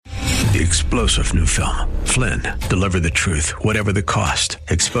The explosive new film, Flynn, deliver the truth, whatever the cost,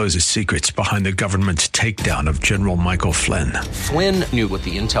 exposes secrets behind the government's takedown of General Michael Flynn. Flynn knew what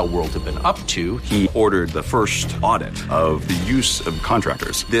the intel world had been up to. He ordered the first audit of the use of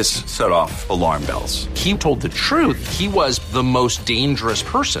contractors. This set off alarm bells. He told the truth. He was the most dangerous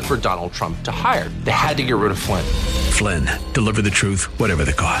person for Donald Trump to hire. They had to get rid of Flynn. Flynn, deliver the truth, whatever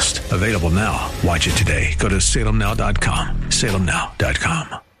the cost. Available now. Watch it today. Go to salemnow.com.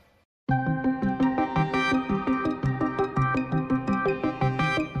 salemnow.com.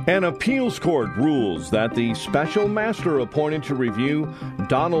 An appeals court rules that the special master appointed to review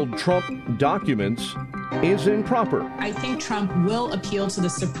Donald Trump documents is improper. I think Trump will appeal to the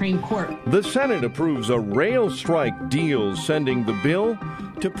Supreme Court. The Senate approves a rail strike deal, sending the bill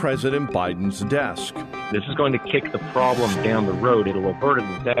to President Biden's desk. This is going to kick the problem down the road. It'll avert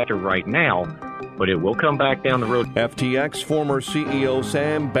a disaster right now, but it will come back down the road. FTX former CEO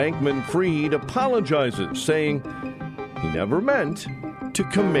Sam Bankman-Fried apologizes, saying he never meant to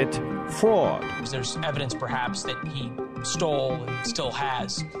commit fraud. There's evidence perhaps that he stole and still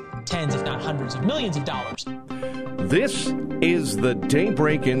has tens, if not hundreds of millions of dollars. This is the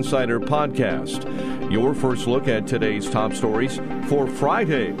Daybreak Insider Podcast, your first look at today's top stories for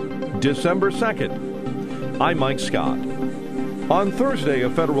Friday, December 2nd. I'm Mike Scott. On Thursday, a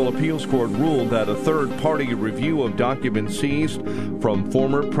federal appeals court ruled that a third-party review of documents seized from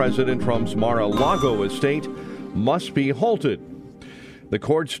former President Trump's Mar-a-Lago estate must be halted. The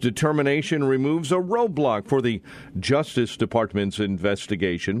court's determination removes a roadblock for the Justice Department's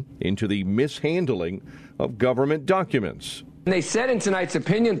investigation into the mishandling of government documents. And they said in tonight's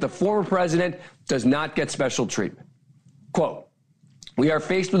opinion the former president does not get special treatment. Quote, "We are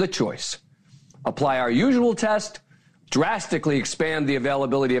faced with a choice. Apply our usual test, drastically expand the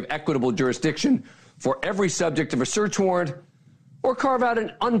availability of equitable jurisdiction for every subject of a search warrant, or carve out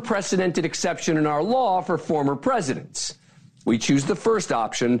an unprecedented exception in our law for former presidents. We choose the first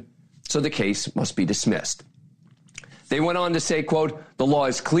option, so the case must be dismissed." They went on to say, quote, "The law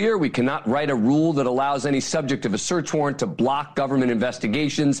is clear. We cannot write a rule that allows any subject of a search warrant to block government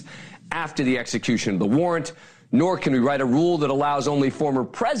investigations after the execution of the warrant, nor can we write a rule that allows only former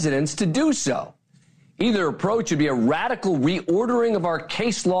presidents to do so. Either approach would be a radical reordering of our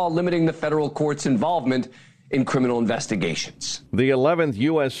case law limiting the federal court's involvement in criminal investigations." The 11th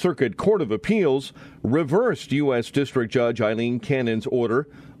U.S. Circuit Court of Appeals reversed U.S. District Judge Eileen Cannon's order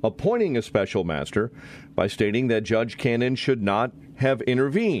appointing a special master by stating that Judge Cannon should not have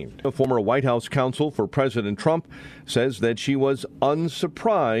intervened. A former White House counsel for President Trump says that she was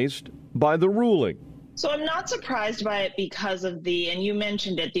unsurprised by the ruling. So I'm not surprised by it because of and you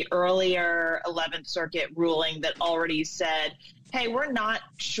mentioned it, the earlier 11th Circuit ruling that already said, hey, we're not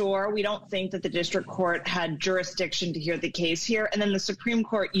sure. We don't think that the district court had jurisdiction to hear the case here. And then the Supreme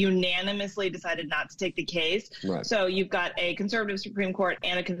Court unanimously decided not to take the case. Right. So you've got a conservative Supreme Court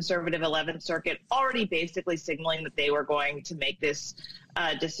and a conservative 11th Circuit already basically signaling that they were going to make this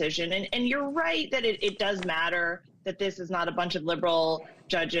decision. And you're right that it does matter that this is not a bunch of liberal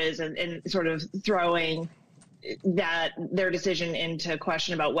judges and sort of throwing that their decision into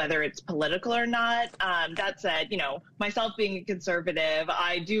question about whether it's political or not. That said, myself being a conservative,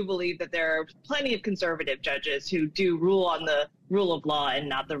 I do believe that there are plenty of conservative judges who do rule on the rule of law and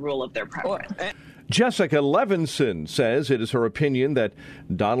not the rule of their preference. Jessica Levinson says it is her opinion that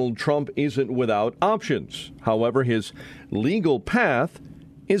Donald Trump isn't without options. However, his legal path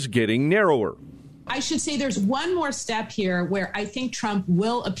is getting narrower. I should say there's one more step here where I think Trump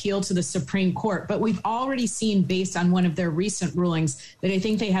will appeal to the Supreme Court, but we've already seen based on one of their recent rulings that I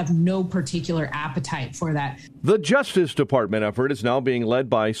think they have no particular appetite for that. The Justice Department effort is now being led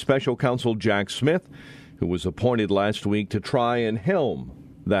by Special Counsel Jack Smith, who was appointed last week to try and helm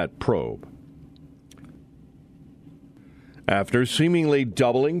that probe. After seemingly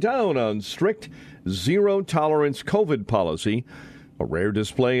doubling down on strict zero-tolerance COVID policy, a rare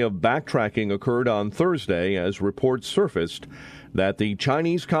display of backtracking occurred on Thursday as reports surfaced that the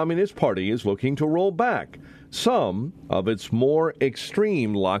Chinese Communist Party is looking to roll back some of its more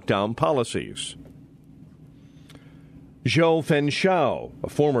extreme lockdown policies. Zhou Fengshao, a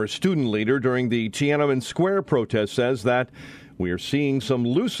former student leader during the Tiananmen Square protest, says that we are seeing some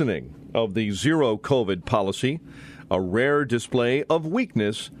loosening of the zero COVID policy, a rare display of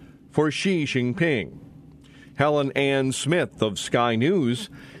weakness for Xi Jinping. Helen Ann Smith of Sky News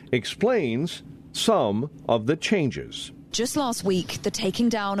explains some of the changes. Just last week, the taking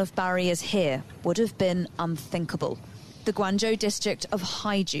down of barriers here would have been unthinkable. The Guangzhou district of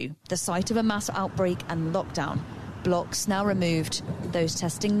Haizhu, the site of a mass outbreak and lockdown, blocks now removed, those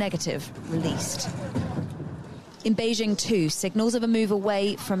testing negative released. In Beijing, too, signals of a move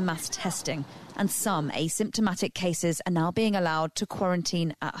away from mass testing, and some asymptomatic cases are now being allowed to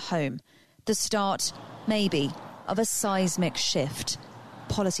quarantine at home. The start, maybe, of a seismic shift.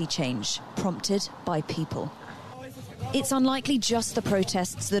 Policy change prompted by people. It's unlikely just the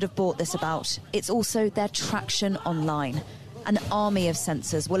protests that have brought this about. It's also their traction online. An army of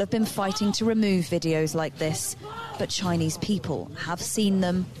censors will have been fighting to remove videos like this, but Chinese people have seen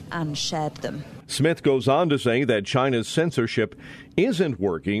them and shared them. Smith goes on to say that China's censorship isn't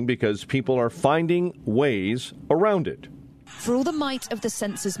working because people are finding ways around it. For all the might of the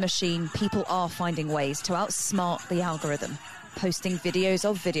censors machine, people are finding ways to outsmart the algorithm, posting videos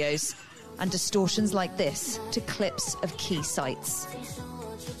of videos and distortions like this to clips of key sites.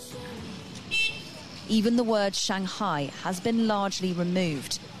 Even the word Shanghai has been largely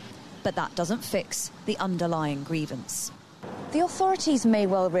removed, but that doesn't fix the underlying grievance. The authorities may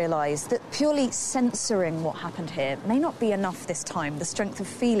well realise that purely censoring what happened here may not be enough this time. The strength of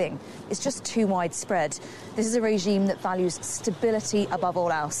feeling is just too widespread. This is a regime that values stability above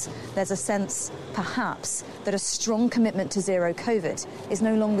all else. There's a sense, perhaps, that a strong commitment to zero COVID is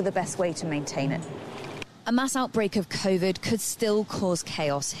no longer the best way to maintain it. A mass outbreak of COVID could still cause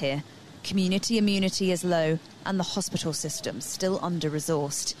chaos here. Community immunity is low and the hospital system still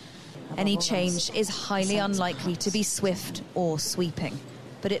under-resourced. Any change is highly unlikely to be swift or sweeping,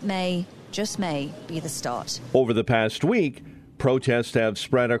 but it may, just may, be the start. Over the past week, protests have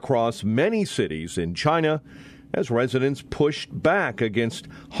spread across many cities in China as residents pushed back against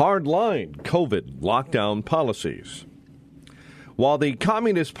hardline COVID lockdown policies. While the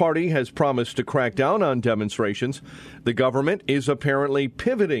Communist Party has promised to crack down on demonstrations, the government is apparently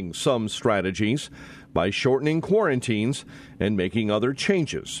pivoting some strategies by shortening quarantines and making other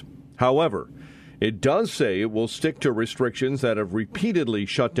changes. However, it does say it will stick to restrictions that have repeatedly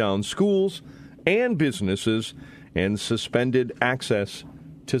shut down schools and businesses and suspended access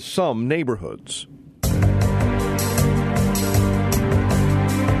to some neighborhoods.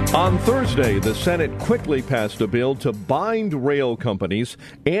 On Thursday, the Senate quickly passed a bill to bind rail companies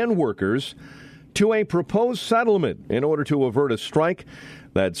and workers to a proposed settlement in order to avert a strike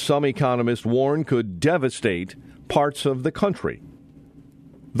that some economists warn could devastate parts of the country.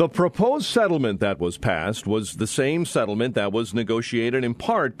 The proposed settlement that was passed was the same settlement that was negotiated in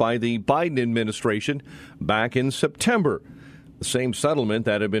part by the Biden administration back in September, the same settlement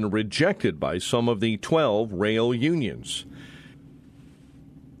that had been rejected by some of the 12 rail unions.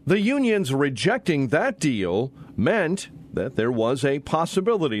 The unions rejecting that deal meant that there was a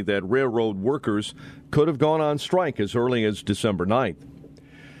possibility that railroad workers could have gone on strike as early as December 9th.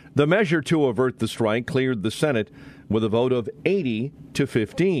 The measure to avert the strike cleared the Senate with a vote of 80 to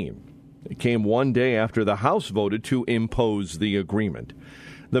 15. It came one day after the House voted to impose the agreement.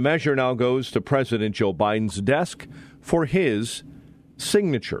 The measure now goes to President Joe Biden's desk for his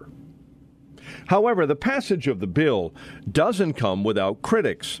signature. However, the passage of the bill doesn't come without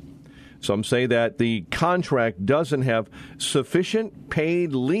critics. Some say that the contract doesn't have sufficient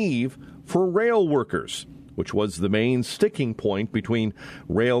paid leave for rail workers, which was the main sticking point between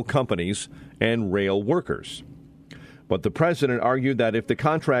rail companies and rail workers. But the president argued that if the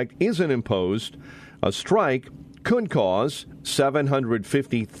contract isn't imposed, a strike could cause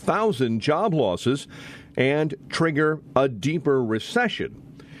 750,000 job losses and trigger a deeper recession,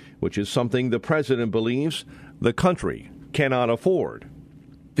 which is something the president believes the country cannot afford.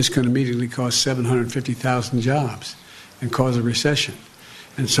 It's going to immediately cost 750,000 jobs and cause a recession.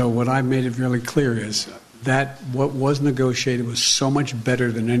 And so what I made it really clear is that what was negotiated was so much better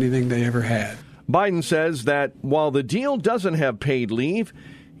than anything they ever had. Biden says that while the deal doesn't have paid leave,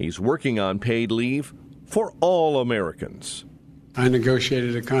 he's working on paid leave for all Americans. I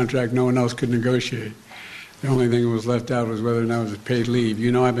negotiated a contract no one else could negotiate. The only thing that was left out was whether or not it was paid leave.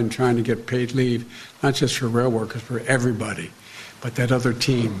 You know, I've been trying to get paid leave, not just for rail workers, for everybody. But that other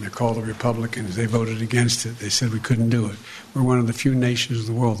team, they're called the Republicans, they voted against it. They said we couldn't do it. We're one of the few nations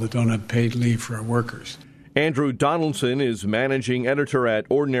in the world that don't have paid leave for our workers. Andrew Donaldson is managing editor at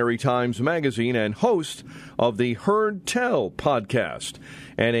Ordinary Times Magazine and host of the Heard Tell podcast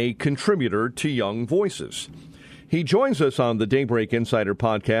and a contributor to Young Voices. He joins us on the Daybreak Insider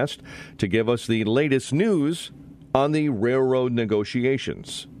podcast to give us the latest news on the railroad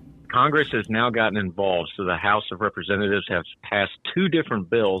negotiations. Congress has now gotten involved, so the House of Representatives has passed two different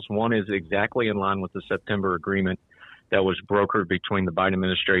bills. One is exactly in line with the September agreement that was brokered between the Biden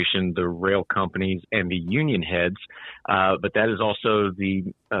administration, the rail companies, and the union heads. But that is also the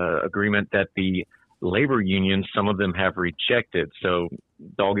agreement that the labor unions, some of them have rejected. So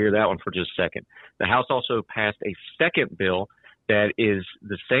dog ear that one for just a second. The House also passed a second bill that is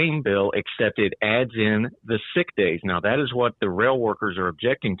the same bill, except it adds in the sick days. Now, that is what the rail workers are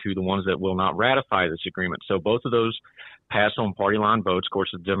objecting to, the ones that will not ratify this agreement. So both of those pass on party line votes. Of course,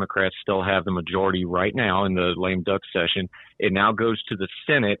 the Democrats still have the majority right now in the lame duck session. It now goes to the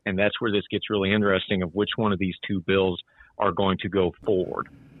Senate, and that's where this gets really interesting of which one of these two bills are going to go forward.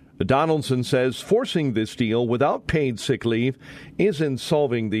 Donaldson says forcing this deal without paid sick leave isn't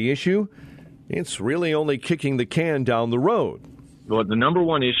solving the issue. It's really only kicking the can down the road. Well, the number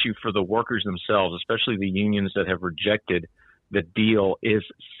one issue for the workers themselves, especially the unions that have rejected the deal, is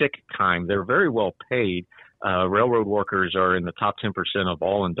sick time. They're very well paid. Railroad workers are in the top 10% of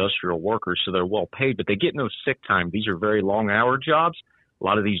all industrial workers, so they're well paid, but they get no sick time. These are very long-hour jobs. A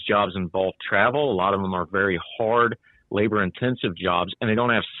lot of these jobs involve travel. A lot of them are very hard, labor-intensive jobs, and they don't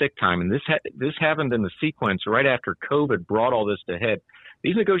have sick time. And this happened in the sequence right after COVID brought all this to head.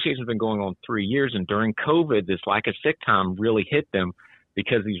 These negotiations have been going on 3 years, and during COVID, this lack of sick time really hit them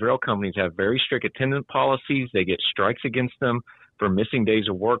because these rail companies have very strict attendance policies. They get strikes against them for missing days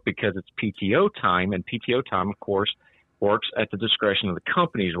of work because it's PTO time, and PTO time, of course, works at the discretion of the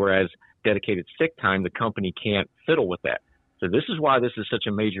companies, whereas dedicated sick time, the company can't fiddle with that. So this is why this is such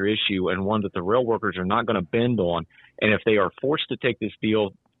a major issue and one that the rail workers are not going to bend on. And if they are forced to take this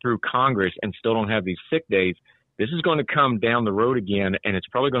deal through Congress and still don't have these sick days, this is going to come down the road again, and it's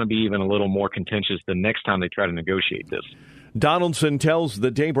probably going to be even a little more contentious the next time they try to negotiate this. Donaldson tells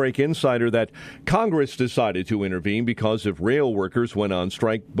the Daybreak Insider that Congress decided to intervene because if rail workers went on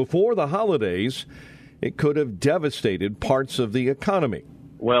strike before the holidays, it could have devastated parts of the economy.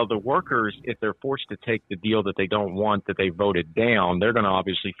 Well, the workers, if they're forced to take the deal that they don't want, that they voted down, they're going to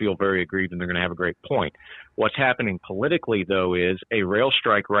obviously feel very aggrieved, and they're going to have a great point. What's happening politically, though, is a rail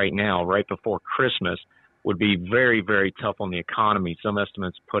strike right now, right before Christmas, would be very, very tough on the economy. Some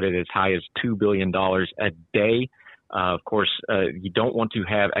estimates put it as high as $2 billion a day. Of course, you don't want to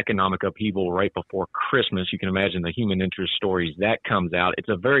have economic upheaval right before Christmas. You can imagine the human interest stories that comes out. It's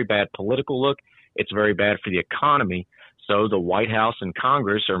a very bad political look. It's very bad for the economy. So the White House and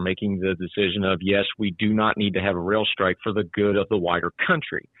Congress are making the decision of, yes, we do not need to have a rail strike for the good of the wider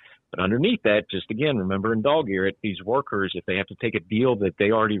country. But underneath that, just again, remember and dog ear it, these workers, if they have to take a deal that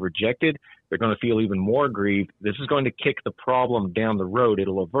they already rejected, they're going to feel even more aggrieved. This is going to kick the problem down the road.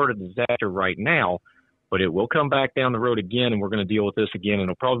 It'll avert a disaster right now, but it will come back down the road again, and we're going to deal with this again, and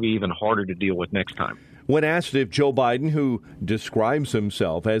it'll probably be even harder to deal with next time. When asked if Joe Biden, who describes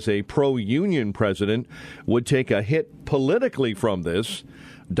himself as a pro-union president, would take a hit politically from this,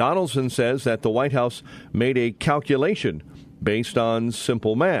 Donaldson says that the White House made a calculation based on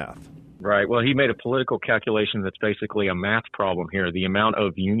simple math. Right. Well, he made a political calculation that's basically a math problem here. The amount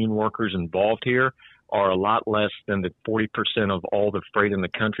of union workers involved here are a lot less than the 40% of all the freight in the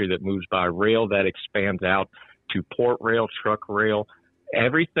country that moves by rail. That expands out to port rail, truck rail.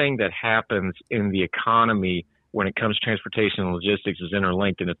 Everything that happens in the economy when it comes to transportation and logistics is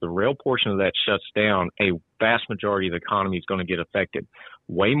interlinked. And if the rail portion of that shuts down, a vast majority of the economy is going to get affected.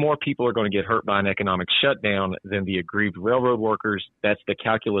 Way more people are going to get hurt by an economic shutdown than the aggrieved railroad workers. That's the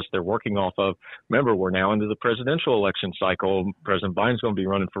calculus they're working off of. Remember, we're now into the presidential election cycle. President Biden's going to be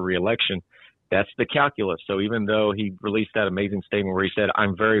running for re-election. That's the calculus. So even though he released that amazing statement where he said,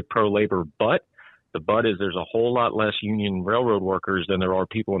 I'm very pro-labor, but the but is there's a whole lot less union railroad workers than there are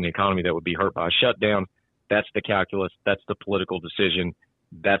people in the economy that would be hurt by a shutdown. That's the calculus. That's the political decision.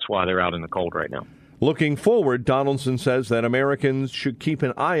 That's why they're out in the cold right now. Looking forward, Donaldson says that Americans should keep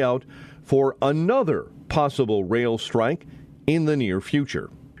an eye out for another possible rail strike in the near future.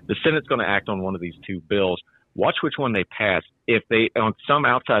 The Senate's going to act on one of these two bills. Watch which one they pass. If they, on some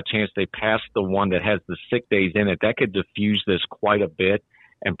outside chance, they pass the one that has the sick days in it, that could diffuse this quite a bit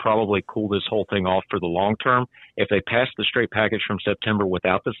and probably cool this whole thing off for the long term. If they pass the straight package from September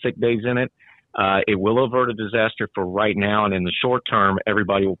without the sick days in it, it will avert a disaster for right now. And in the short term,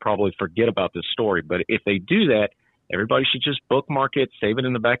 everybody will probably forget about this story. But if they do that, everybody should just bookmark it, save it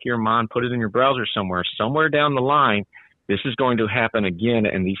in the back of your mind, put it in your browser somewhere down the line. This is going to happen again,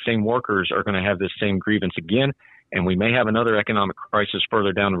 and these same workers are going to have this same grievance again, and we may have another economic crisis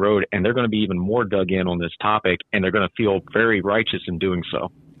further down the road, and they're going to be even more dug in on this topic, and they're going to feel very righteous in doing so.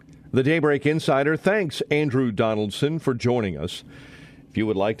 The Daybreak Insider thanks Andrew Donaldson for joining us. If you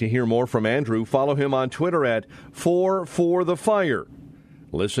would like to hear more from Andrew, follow him on Twitter at 4forthefire.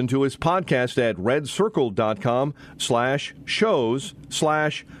 Listen to his podcast at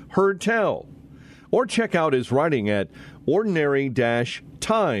redcircle.com/shows/heardtell. Or check out his writing at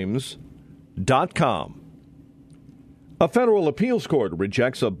ordinary-times.com. A federal appeals court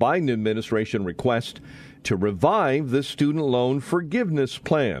rejects a Biden administration request to revive the student loan forgiveness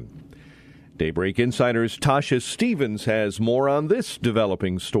plan. Daybreak Insider's Tasha Stevens has more on this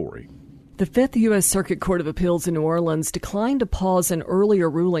developing story. The Fifth U.S. Circuit Court of Appeals in New Orleans declined to pause an earlier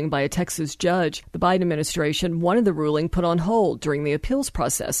ruling by a Texas judge. The Biden administration wanted the ruling put on hold during the appeals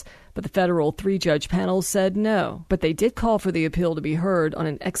process, but the federal three-judge panel said no. But they did call for the appeal to be heard on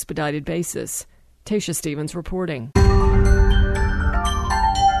an expedited basis. Tasha Stevens reporting.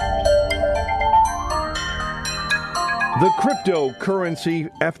 The cryptocurrency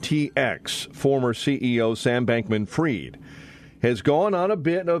FTX, former CEO Sam Bankman-Fried, has gone on a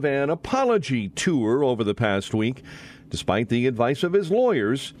bit of an apology tour over the past week, despite the advice of his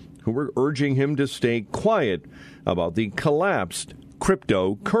lawyers, who were urging him to stay quiet about the collapsed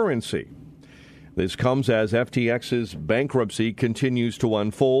cryptocurrency. This comes as FTX's bankruptcy continues to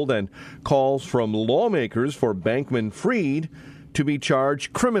unfold and calls from lawmakers for Bankman-Fried to be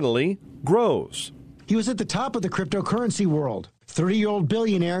charged criminally grows. He was at the top of the cryptocurrency world. 30-year-old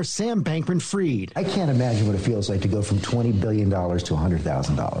billionaire Sam Bankman-Fried. I can't imagine what it feels like to go from $20 billion to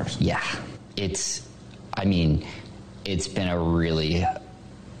 $100,000. Yeah, it's been a really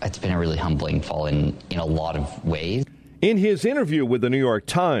humbling fall in a lot of ways. In his interview with the New York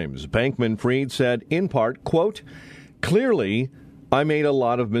Times, Bankman-Fried said, in part, quote, "Clearly, I made a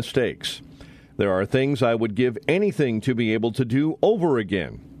lot of mistakes. There are things I would give anything to be able to do over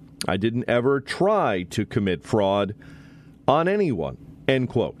again. I didn't ever try to commit fraud on anyone," end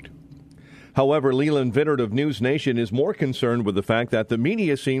quote. However, Leland Vittert of News Nation is more concerned with the fact that the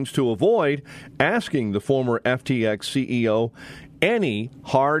media seems to avoid asking the former FTX CEO any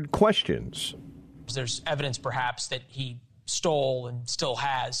hard questions. There's evidence, perhaps, that he stole and still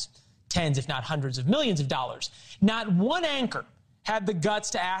has tens, if not hundreds of millions of dollars. Not one anchor had the guts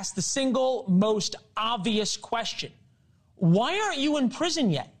to ask the single most obvious question. Why aren't you in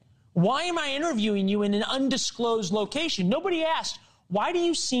prison yet? Why am I interviewing you in an undisclosed location? Nobody asked, why do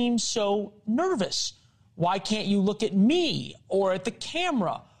you seem so nervous? Why can't you look at me or at the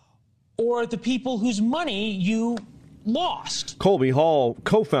camera or at the people whose money you lost? Colby Hall,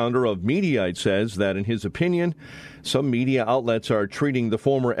 co-founder of Mediaite, says that in his opinion, some media outlets are treating the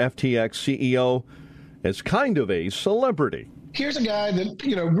former FTX CEO as kind of a celebrity. Here's a guy that,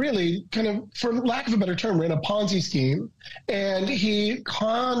 really kind of, for lack of a better term, ran a Ponzi scheme, and he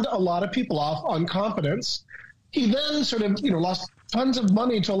conned a lot of people off on confidence. He then sort of, lost tons of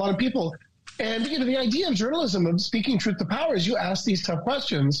money to a lot of people. And, the idea of journalism, of speaking truth to power, is you ask these tough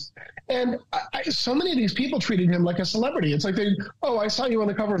questions. And so many of these people treated him like a celebrity. It's like, I saw you on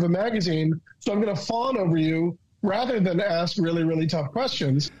the cover of a magazine, so I'm going to fawn over you, rather than ask really, really tough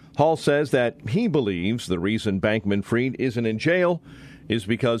questions. Hall says that he believes the reason Bankman-Fried isn't in jail is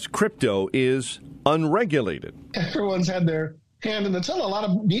because crypto is unregulated. Everyone's had their hand in the till. A lot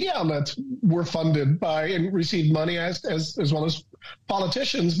of media outlets were funded by and received money as well as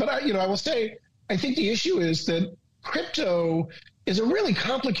politicians. But I will say, I think the issue is that crypto is a really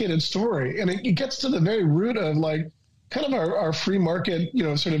complicated story, and it gets to the very root of kind of our free market,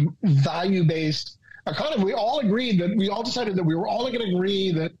 sort of value-based economy. We all decided that we were all going to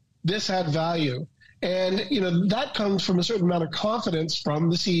agree that this had value. And, that comes from a certain amount of confidence from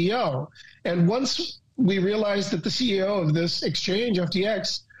the CEO. And once we realized that the CEO of this exchange,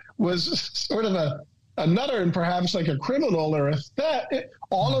 FTX, was sort of a nutter and perhaps like a criminal or a theft,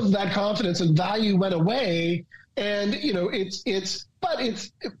 all of that confidence and value went away. And, are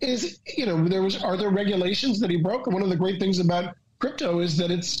there regulations that he broke? And one of the great things about crypto is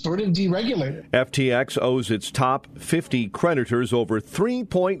that it's sort of deregulated. FTX owes its top 50 creditors over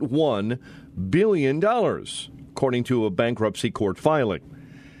 $3.1 billion, according to a bankruptcy court filing.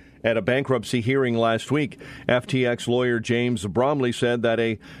 At a bankruptcy hearing last week, FTX lawyer James Bromley said that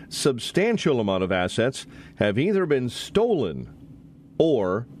a substantial amount of assets have either been stolen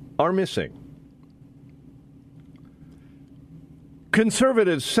or are missing.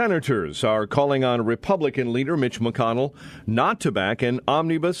 Conservative senators are calling on Republican leader Mitch McConnell not to back an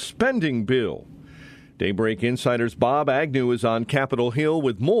omnibus spending bill. Daybreak Insider's Bob Agnew is on Capitol Hill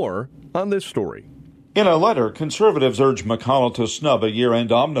with more on this story. In a letter, conservatives urge McConnell to snub a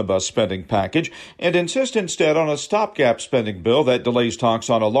year-end omnibus spending package and insist instead on a stopgap spending bill that delays talks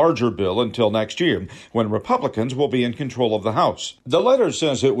on a larger bill until next year, when Republicans will be in control of the House. The letter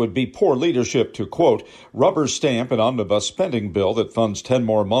says it would be poor leadership to, quote, rubber stamp an omnibus spending bill that funds 10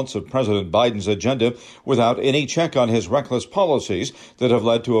 more months of President Biden's agenda without any check on his reckless policies that have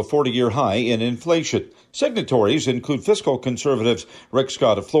led to a 40-year high in inflation. Signatories include fiscal conservatives Rick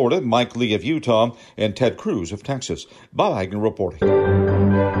Scott of Florida, Mike Lee of Utah, and Ted Cruz of Texas. Bob Agnew reporting. 4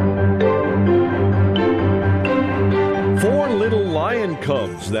 little lion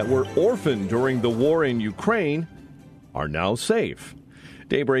cubs that were orphaned during the war in Ukraine are now safe.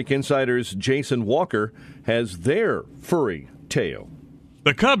 Daybreak Insider's Jason Walker has their furry tale.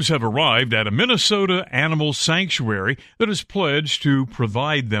 The Cubs have arrived at a Minnesota animal sanctuary that has pledged to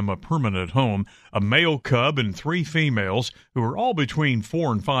provide them a permanent home. A male cub and 3 females, who are all between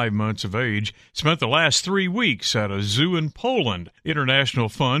 4 and 5 months of age, spent the last 3 weeks at a zoo in Poland. International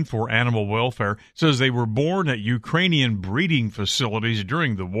Fund for Animal Welfare says they were born at Ukrainian breeding facilities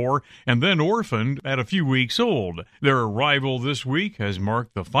during the war and then orphaned at a few weeks old. Their arrival this week has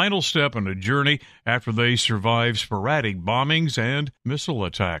marked the final step in a journey after they survived sporadic bombings and missile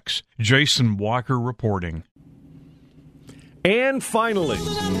attacks. Jason Walker reporting. And finally,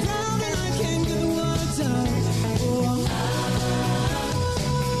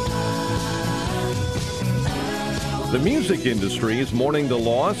 the music industry is mourning the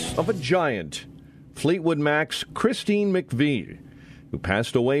loss of a giant, Fleetwood Mac's Christine McVie, who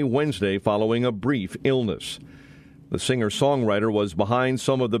passed away Wednesday following a brief illness. The singer-songwriter was behind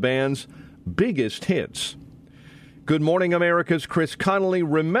some of the band's biggest hits. Good Morning America's Chris Connolly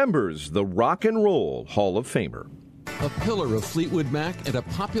remembers the Rock and Roll Hall of Famer. A pillar of Fleetwood Mac and a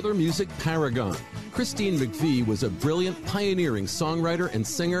popular music paragon, Christine McVie was a brilliant, pioneering songwriter and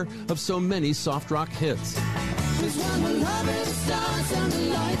singer of so many soft rock hits. When the love starts and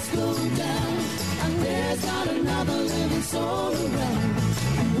the lights go down, and there's not another living soul around.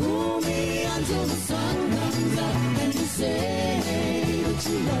 Hold me until the sun comes up and you say that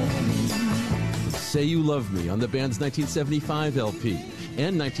you love me. Say You Love Me on the band's 1975 LP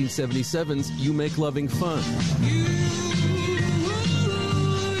and 1977's You Make Loving Fun.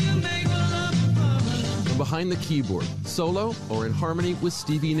 From behind the keyboard, solo or in harmony with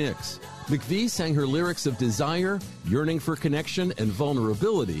Stevie Nicks, McVie sang her lyrics of desire, yearning for connection, and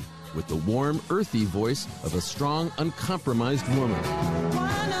vulnerability with the warm, earthy voice of a strong, uncompromised woman.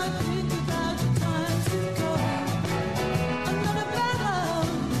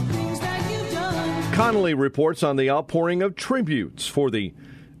 Connolly reports on the outpouring of tributes for the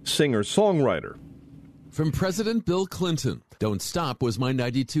singer-songwriter. From President Bill Clinton, Don't Stop was my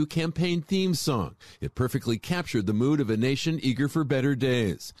 92 campaign theme song. It perfectly captured the mood of a nation eager for better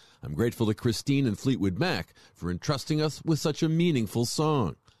days. I'm grateful to Christine and Fleetwood Mac for entrusting us with such a meaningful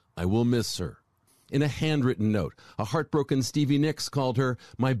song. I will miss her. In a handwritten note, a heartbroken Stevie Nicks called her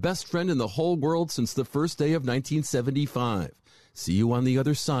my best friend in the whole world since the first day of 1975. See you on the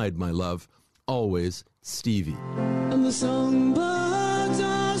other side, my love. Always, Stevie. And the songbirds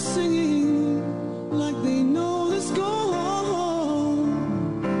are singing like they know this go home.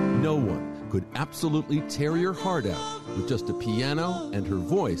 No one could absolutely tear your heart out with just a piano and her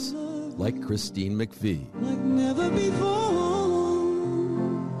voice like Christine McVie. Like never before.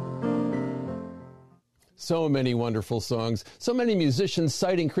 So many wonderful songs, so many musicians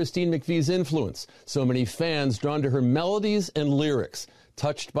citing Christine McVie's influence, so many fans drawn to her melodies and lyrics,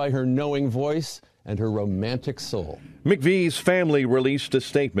 touched by her knowing voice and her romantic soul. McVie's family released a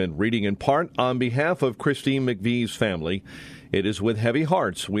statement reading in part, on behalf of Christine McVie's family, it is with heavy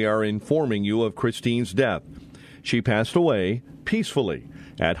hearts we are informing you of Christine's death. She passed away peacefully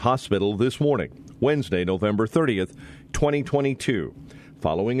at hospital this morning, Wednesday, November 30th, 2022,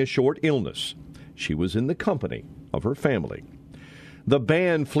 following a short illness. She was in the company of her family. The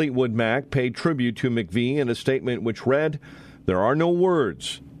band Fleetwood Mac paid tribute to McVie in a statement which read, "There are no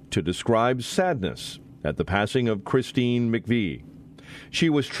words to describe sadness at the passing of Christine McVie. She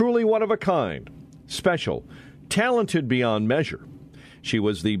was truly one of a kind, special, talented beyond measure. She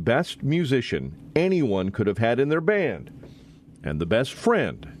was the best musician anyone could have had in their band, and the best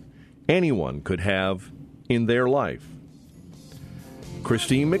friend anyone could have in their life."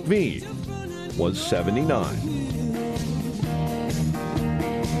 Christine McVie was 79.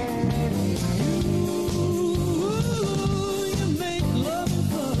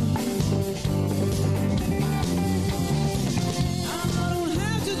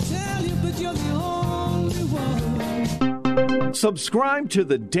 Subscribe to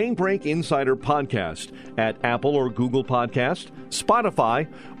the Daybreak Insider podcast at Apple or Google Podcast, Spotify,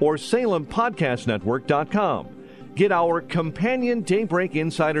 or SalemPodcastNetwork.com. Get our companion Daybreak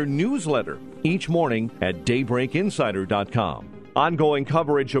Insider newsletter each morning at DaybreakInsider.com. Ongoing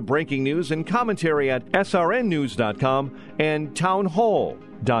coverage of breaking news and commentary at SRNNews.com and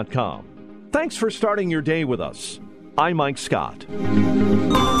TownHall.com. Thanks for starting your day with us. I'm Mike Scott.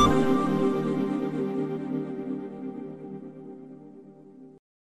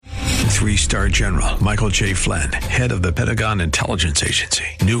 3-star general Michael J. Flynn, head of the Pentagon Intelligence Agency,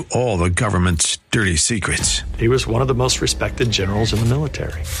 knew all the government's dirty secrets. He was one of the most respected generals in the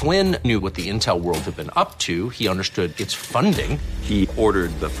military. Flynn knew what the intel world had been up to. He understood its funding. He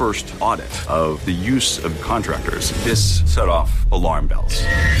ordered the first audit of the use of contractors. This set off alarm bells.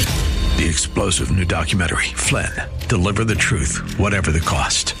 The explosive new documentary, Flynn, Deliver the Truth, Whatever the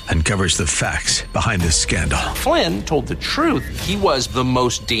Cost, uncovers the facts behind this scandal. Flynn told the truth. He was the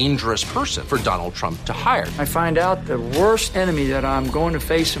most dangerous person for Donald Trump to hire. I find out the worst enemy that I'm going to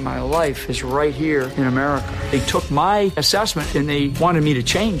face in my life is right here in America. They took my assessment and they wanted me to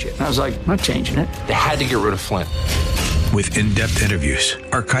change it. And I was like, I'm not changing it. They had to get rid of Flynn. With in-depth interviews,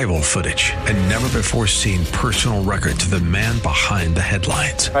 archival footage, and never-before-seen personal records of the man behind the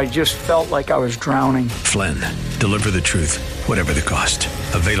headlines. I just felt like I was drowning. Flynn, Deliver the Truth, Whatever the Cost.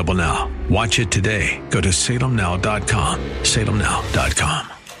 Available now. Watch it today. Go to salemnow.com.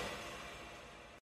 salemnow.com.